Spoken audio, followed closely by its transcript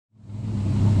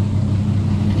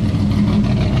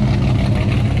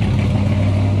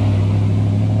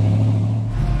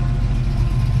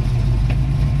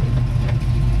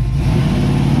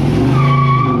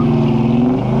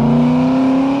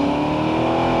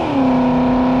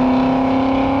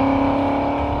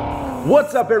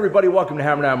What's up, everybody? Welcome to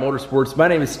Hammerdown Motorsports. My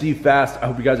name is Steve Fast. I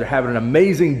hope you guys are having an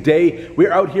amazing day.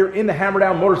 We're out here in the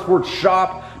Hammerdown Motorsports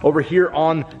shop over here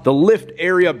on the lift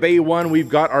area, Bay 1. We've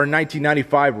got our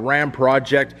 1995 Ram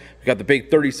project. We got the big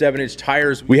 37-inch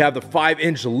tires. We have the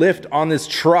 5-inch lift on this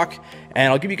truck.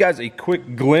 And I'll give you guys a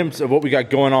quick glimpse of what we got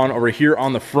going on over here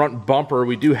on the front bumper.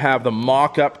 We do have the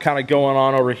mock-up kind of going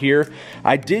on over here.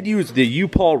 I did use the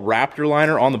U-Paul Raptor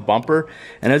liner on the bumper,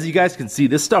 and as you guys can see,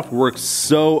 this stuff works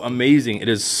so amazing. It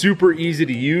is super easy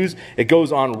to use. It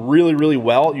goes on really, really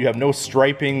well. You have no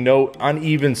striping, no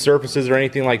uneven surfaces or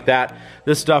anything like that.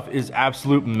 This stuff is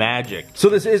absolute magic. So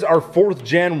this is our 4th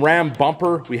gen Ram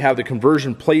bumper. We have the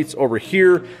conversion plates over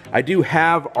here. I do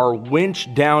have our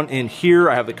winch down in here.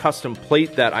 I have the custom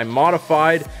plate that I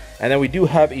modified. And then we do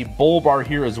have a bull bar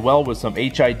here as well with some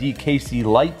HID KC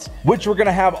lights, which we're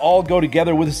gonna have all go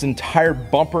together with this entire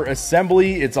bumper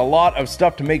assembly. It's a lot of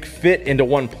stuff to make fit into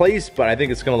one place, but I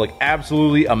think it's gonna look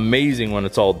absolutely amazing when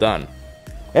it's all done.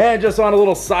 And just on a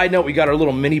little side note, we got our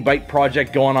little mini bike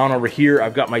project going on over here.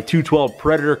 I've got my 212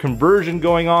 Predator conversion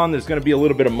going on. There's gonna be a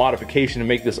little bit of modification to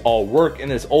make this all work in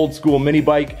this old school mini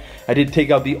bike. I did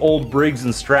take out the old Briggs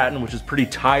and Stratton, which is pretty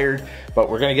tired, but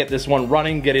we're gonna get this one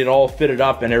running, get it all fitted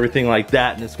up and everything like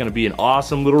that, and it's gonna be an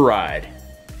awesome little ride.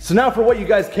 So now for what you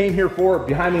guys came here for,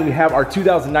 behind me we have our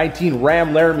 2019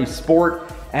 Ram Laramie Sport.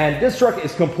 And this truck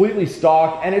is completely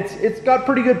stock, and it's got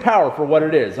pretty good power for what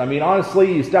it is. I mean,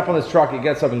 honestly, you step on this truck, it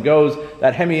gets up and goes.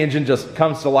 That Hemi engine just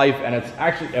comes to life, and it's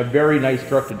actually a very nice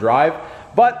truck to drive.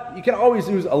 But you can always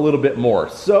use a little bit more.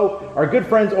 So our good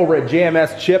friends over at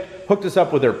JMS Chip hooked us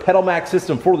up with their Pedal Max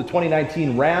system for the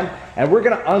 2019 Ram, and we're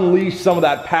gonna unleash some of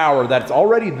that power that's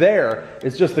already there.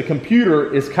 It's just the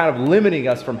computer is kind of limiting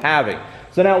us from having.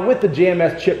 So now with the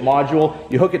JMS Chip module,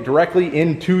 you hook it directly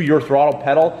into your throttle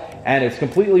pedal, and it's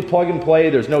completely plug and play.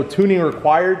 There's no tuning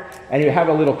required, and you have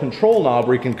a little control knob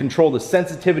where you can control the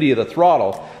sensitivity of the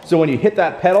throttle. So when you hit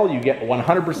that pedal, you get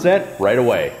 100% right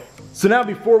away. So now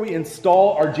before we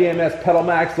install our JMS Pedal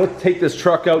Max, let's take this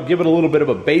truck out, give it a little bit of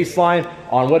a baseline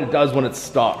on what it does when it's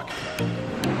stock.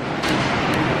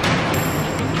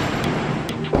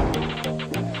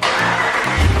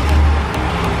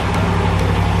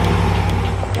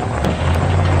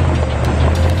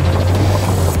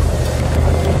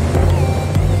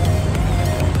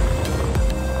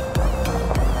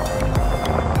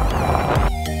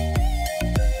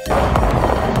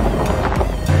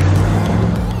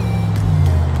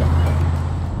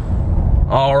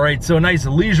 All right, so a nice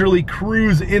leisurely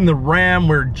cruise in the Ram.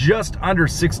 We're just under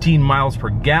 16 miles per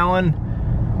gallon.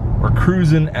 We're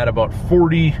cruising at about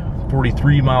 40,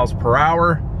 43 miles per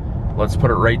hour. Let's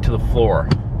put it right to the floor.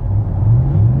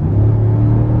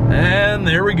 And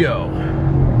there we go.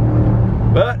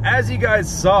 But as you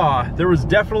guys saw, there was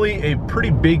definitely a pretty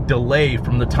big delay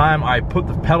from the time I put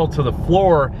the pedal to the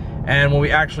floor and when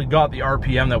we actually got the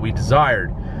RPM that we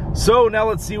desired. So now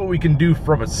let's see what we can do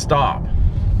from a stop.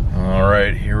 All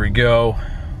right, here we go.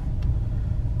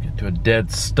 Get to a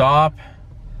dead stop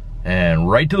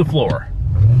and right to the floor.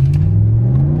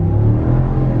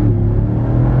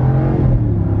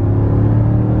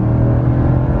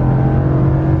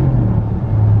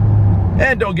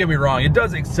 And don't get me wrong, it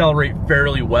does accelerate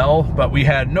fairly well, but we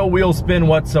had no wheel spin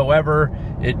whatsoever.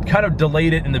 It kind of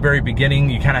delayed it in the very beginning.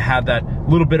 You kind of had that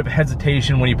little bit of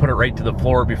hesitation when you put it right to the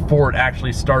floor before it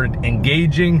actually started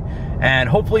engaging. And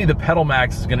hopefully the Pedal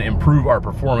Max is gonna improve our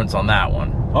performance on that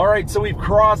one. All right, so we've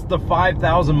crossed the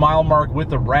 5,000 mile mark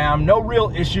with the Ram. No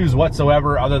real issues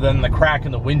whatsoever other than the crack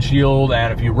in the windshield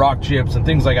and a few rock chips and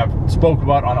things like I've spoke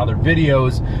about on other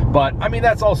videos. But I mean,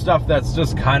 that's all stuff that's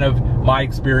just kind of my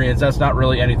experience. That's not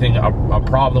really anything a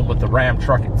problem with the Ram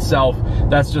truck itself.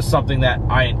 That's just something that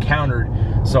I encountered.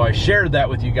 So I shared that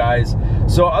with you guys.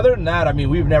 So other than that, I mean,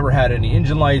 we've never had any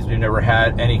engine lights. We've never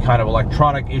had any kind of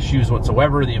electronic issues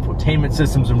whatsoever. The infotainment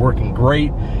system's been working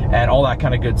great and all that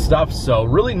kind of good stuff. So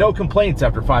really no complaints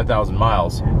after 5,000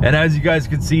 miles. And as you guys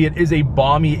can see, it is a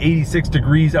balmy 86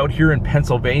 degrees out here in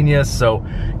Pennsylvania. So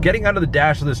getting under the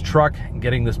dash of this truck and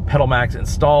getting this Pedal Max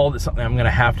installed is something I'm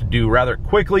gonna have to do rather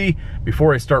quickly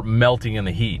before I start melting in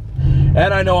the heat.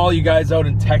 And I know all you guys out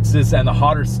in Texas and the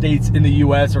hotter states in the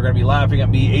US are gonna be laughing at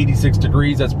me. 86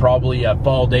 degrees, that's probably a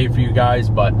fall day for you guys,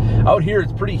 but out here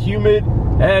it's pretty humid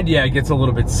and yeah, it gets a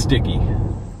little bit sticky.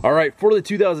 All right, for the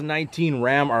 2019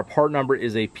 Ram, our part number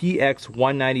is a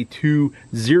PX192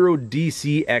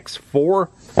 0DCX4.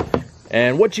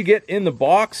 And what you get in the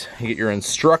box, you get your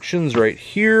instructions right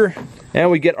here. And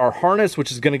we get our harness,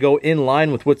 which is going to go in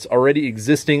line with what's already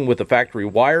existing with the factory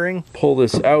wiring. Pull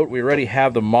this out. We already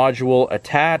have the module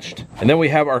attached. And then we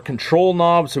have our control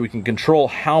knob, so we can control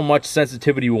how much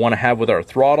sensitivity we want to have with our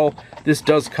throttle. This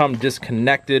does come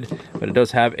disconnected, but it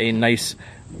does have a nice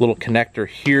little connector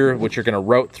here, which you're going to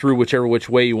route through whichever which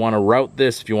way you want to route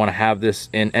this. If you want to have this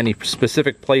in any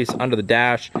specific place under the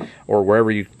dash or wherever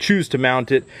you choose to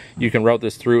mount it, you can route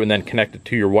this through and then connect it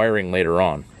to your wiring later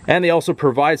on. And they also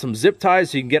provide some zip ties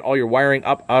so you can get all your wiring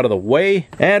up out of the way.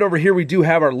 And over here we do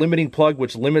have our limiting plug,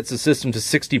 which limits the system to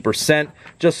 60%,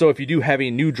 just so if you do have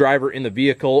a new driver in the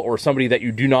vehicle or somebody that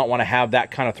you do not want to have that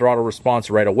kind of throttle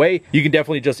response right away, you can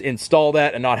definitely just install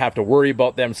that and not have to worry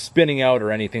about them spinning out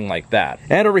or anything like that.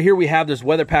 And over here we have this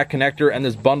weather pack connector and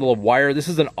this bundle of wire. This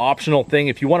is an optional thing.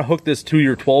 If you want to hook this to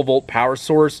your 12-volt power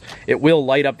source, it will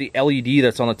light up the LED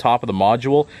that's on the top of the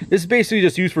module. This is basically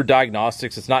just used for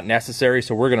diagnostics. It's not necessary,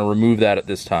 so we're going to remove that at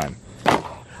this time.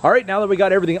 All right, now that we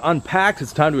got everything unpacked,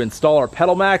 it's time to install our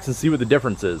pedal max and see what the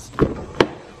difference is.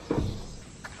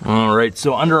 All right,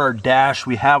 so under our dash,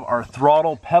 we have our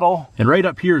throttle pedal, and right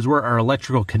up here is where our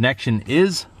electrical connection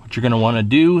is. What you're gonna wanna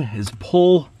do is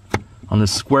pull on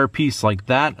this square piece like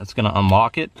that. That's gonna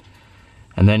unlock it,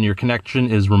 and then your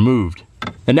connection is removed.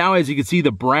 And now, as you can see,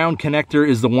 the brown connector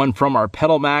is the one from our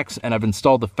pedal max, and I've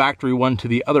installed the factory one to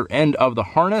the other end of the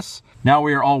harness. Now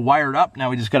we are all wired up. Now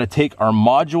we just got to take our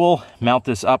module, mount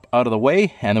this up out of the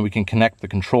way, and then we can connect the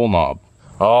control knob.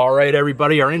 All right,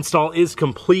 everybody, our install is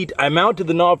complete. I mounted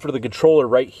the knob for the controller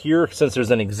right here. Since there's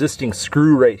an existing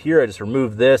screw right here, I just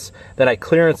removed this. Then I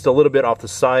clearanced a little bit off the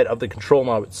side of the control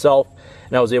knob itself,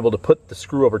 and I was able to put the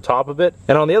screw over top of it.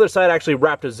 And on the other side, I actually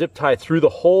wrapped a zip tie through the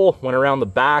hole, went around the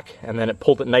back, and then it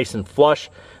pulled it nice and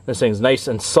flush. This thing's nice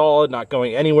and solid, not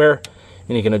going anywhere.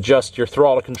 And you can adjust your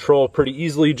throttle control pretty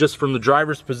easily just from the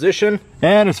driver's position.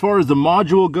 And as far as the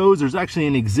module goes, there's actually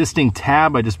an existing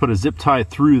tab. I just put a zip tie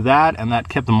through that, and that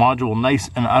kept the module nice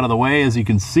and out of the way, as you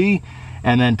can see,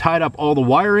 and then tied up all the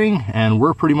wiring, and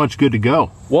we're pretty much good to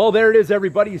go. Well, there it is,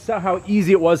 everybody. You saw how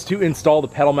easy it was to install the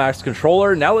Pedal Max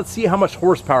controller. Now let's see how much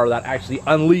horsepower that actually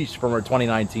unleashed from our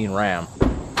 2019 Ram.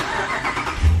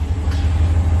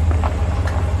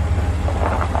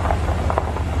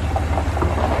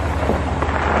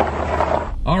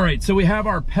 All right, so we have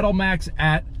our Pedal Max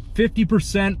at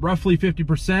 50%, roughly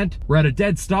 50%. We're at a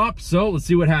dead stop, so let's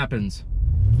see what happens.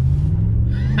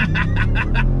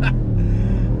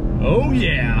 Oh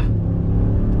yeah.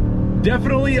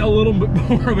 Definitely a little bit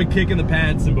more of a kick in the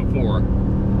pants than before.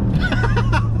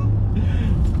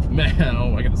 Man,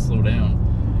 oh, I gotta slow down.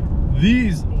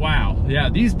 These, wow, yeah,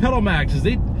 these Pedal Maxes,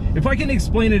 if I can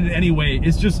explain it in any way,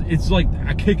 it's like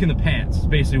a kick in the pants, is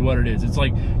basically what it is. It's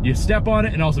like you step on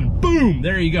it and all of a sudden, boom,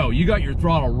 there you go. You got your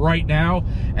throttle right now,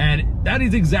 and that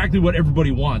is exactly what everybody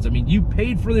wants. I mean, you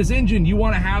paid for this engine, you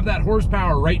want to have that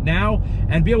horsepower right now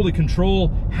and be able to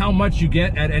control how much you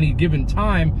get at any given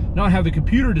time, not have the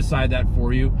computer decide that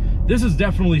for you. This is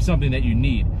definitely something that you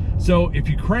need. So if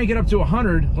you crank it up to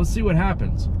 100, let's see what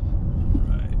happens. All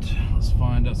right, let's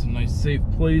find us a nice safe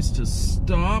place to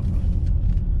stop.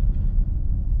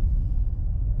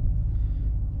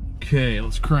 Okay,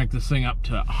 let's crank this thing up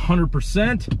to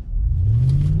 100%.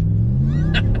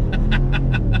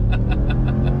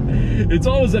 It's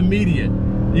always immediate.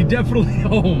 You definitely,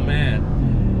 oh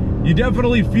man. You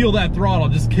definitely feel that throttle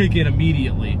just kick in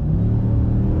immediately.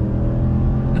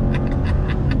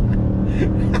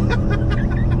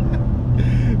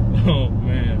 Oh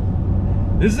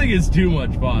man. This thing is too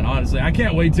much fun, honestly. I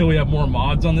can't wait till we have more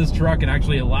mods on this truck and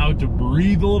actually allow it to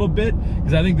breathe a little bit,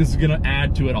 because I think this is gonna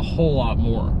add to it a whole lot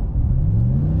more.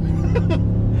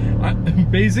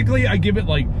 Basically, I give it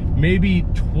like maybe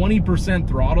 20%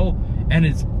 throttle, and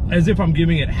it's as if I'm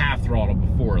giving it half throttle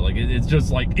before. Like it's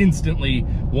just like instantly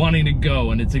wanting to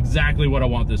go, and it's exactly what I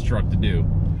want this truck to do.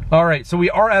 All right, so we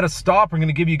are at a stop. We're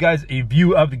gonna give you guys a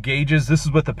view of the gauges. This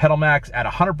is with the Pedal Max at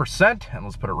 100%, and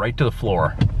let's put it right to the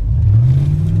floor.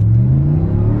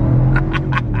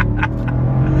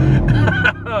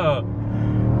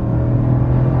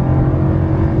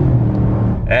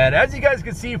 And as you guys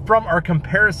can see from our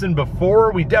comparison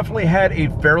before, we definitely had a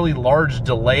fairly large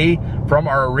delay from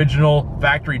our original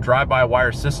factory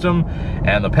drive-by-wire system,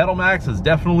 and the Pedal Max has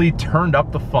definitely turned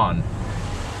up the fun.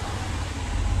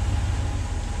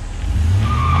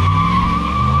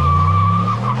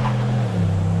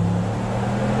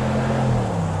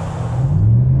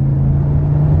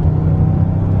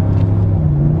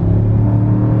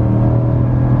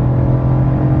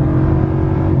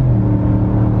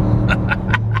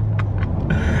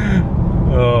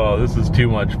 This is too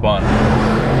much fun.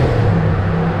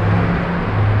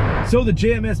 So the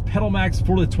JMS Pedal Max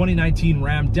for the 2019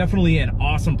 Ram, definitely an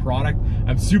awesome product.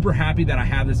 I'm super happy that I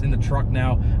have this in the truck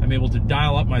now. I'm able to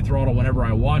dial up my throttle whenever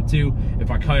I want to. If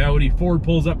a Coyote Ford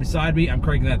pulls up beside me, I'm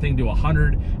cranking that thing to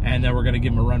 100, and then we're gonna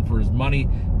give him a run for his money.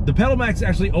 The Pedal Max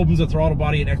actually opens the throttle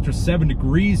body an extra 7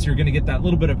 degrees, so you're gonna get that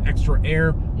little bit of extra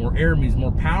air. More air means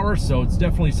more power, so it's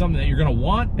definitely something that you're gonna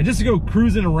want. And just to go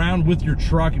cruising around with your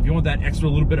truck, if you want that extra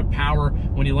little bit of power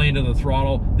when you lay into the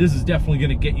throttle, this is definitely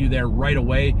gonna get you there right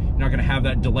away. You're not gonna have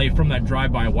that delay from that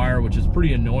drive-by-wire, which is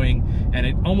pretty annoying, and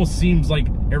it almost seems like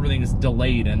everything is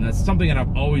delayed, and that's something that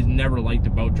I've always never liked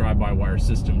about drive-by-wire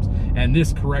systems, and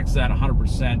this corrects that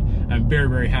 100%. I'm very,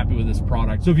 very happy with this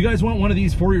product. So if you guys want one of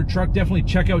these for your truck, definitely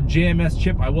check out JMS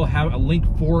Chip. I will have a link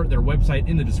for their website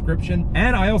in the description.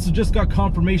 And I also just got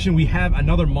confirmation we have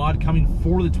another mod coming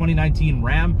for the 2019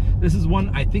 Ram. This is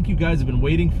one I think you guys have been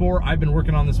waiting for. I've been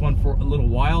working on this one for a little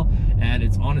while, and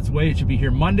it's on its way. It should be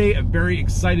here Monday. I'm very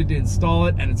excited to install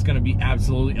it, and it's gonna be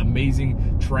absolutely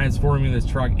amazing, transforming this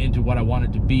truck into what I want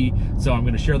it to be. So I'm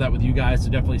gonna share that with you guys, so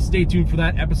definitely stay tuned for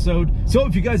that episode. So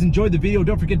if you guys enjoyed the video,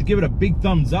 don't forget to give it a big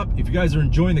thumbs up. If you guys are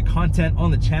enjoying the content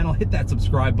on the channel, hit that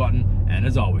subscribe button, and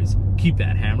as always, keep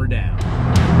that hammer down.